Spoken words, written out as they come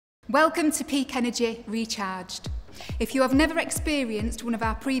Welcome to Peak Energy Recharged. If you have never experienced one of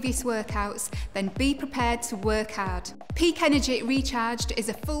our previous workouts, then be prepared to work hard. Peak Energy Recharged is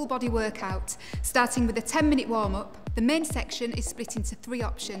a full body workout, starting with a 10-minute warm-up. The main section is split into 3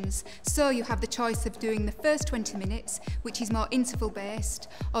 options, so you have the choice of doing the first 20 minutes, which is more interval based,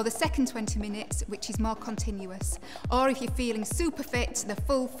 or the second 20 minutes, which is more continuous, or if you're feeling super fit, the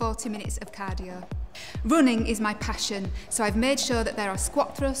full 40 minutes of cardio. Running is my passion, so I've made sure that there are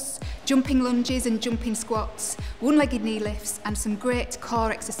squat thrusts, jumping lunges and jumping squats, one-legged knee lifts and some great core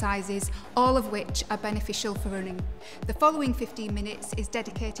exercises, all of which are beneficial for running. The following 15 minutes is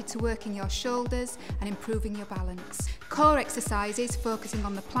dedicated to working your shoulders and improving your balance. Core exercises focusing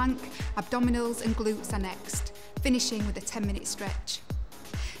on the plank, abdominals and glutes are next, finishing with a 10-minute stretch.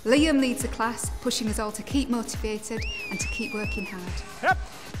 Liam leads the class, pushing us all to keep motivated and to keep working hard. Yep.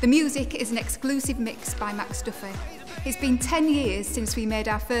 The music is an exclusive mix by Max Duffy. It's been 10 years since we made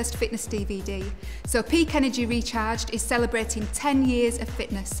our first fitness DVD, so Peak Energy Recharged is celebrating 10 years of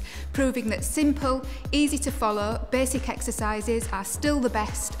fitness, proving that simple, easy to follow, basic exercises are still the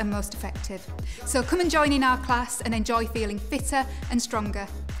best and most effective. So come and join in our class and enjoy feeling fitter and stronger.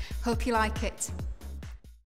 Hope you like it.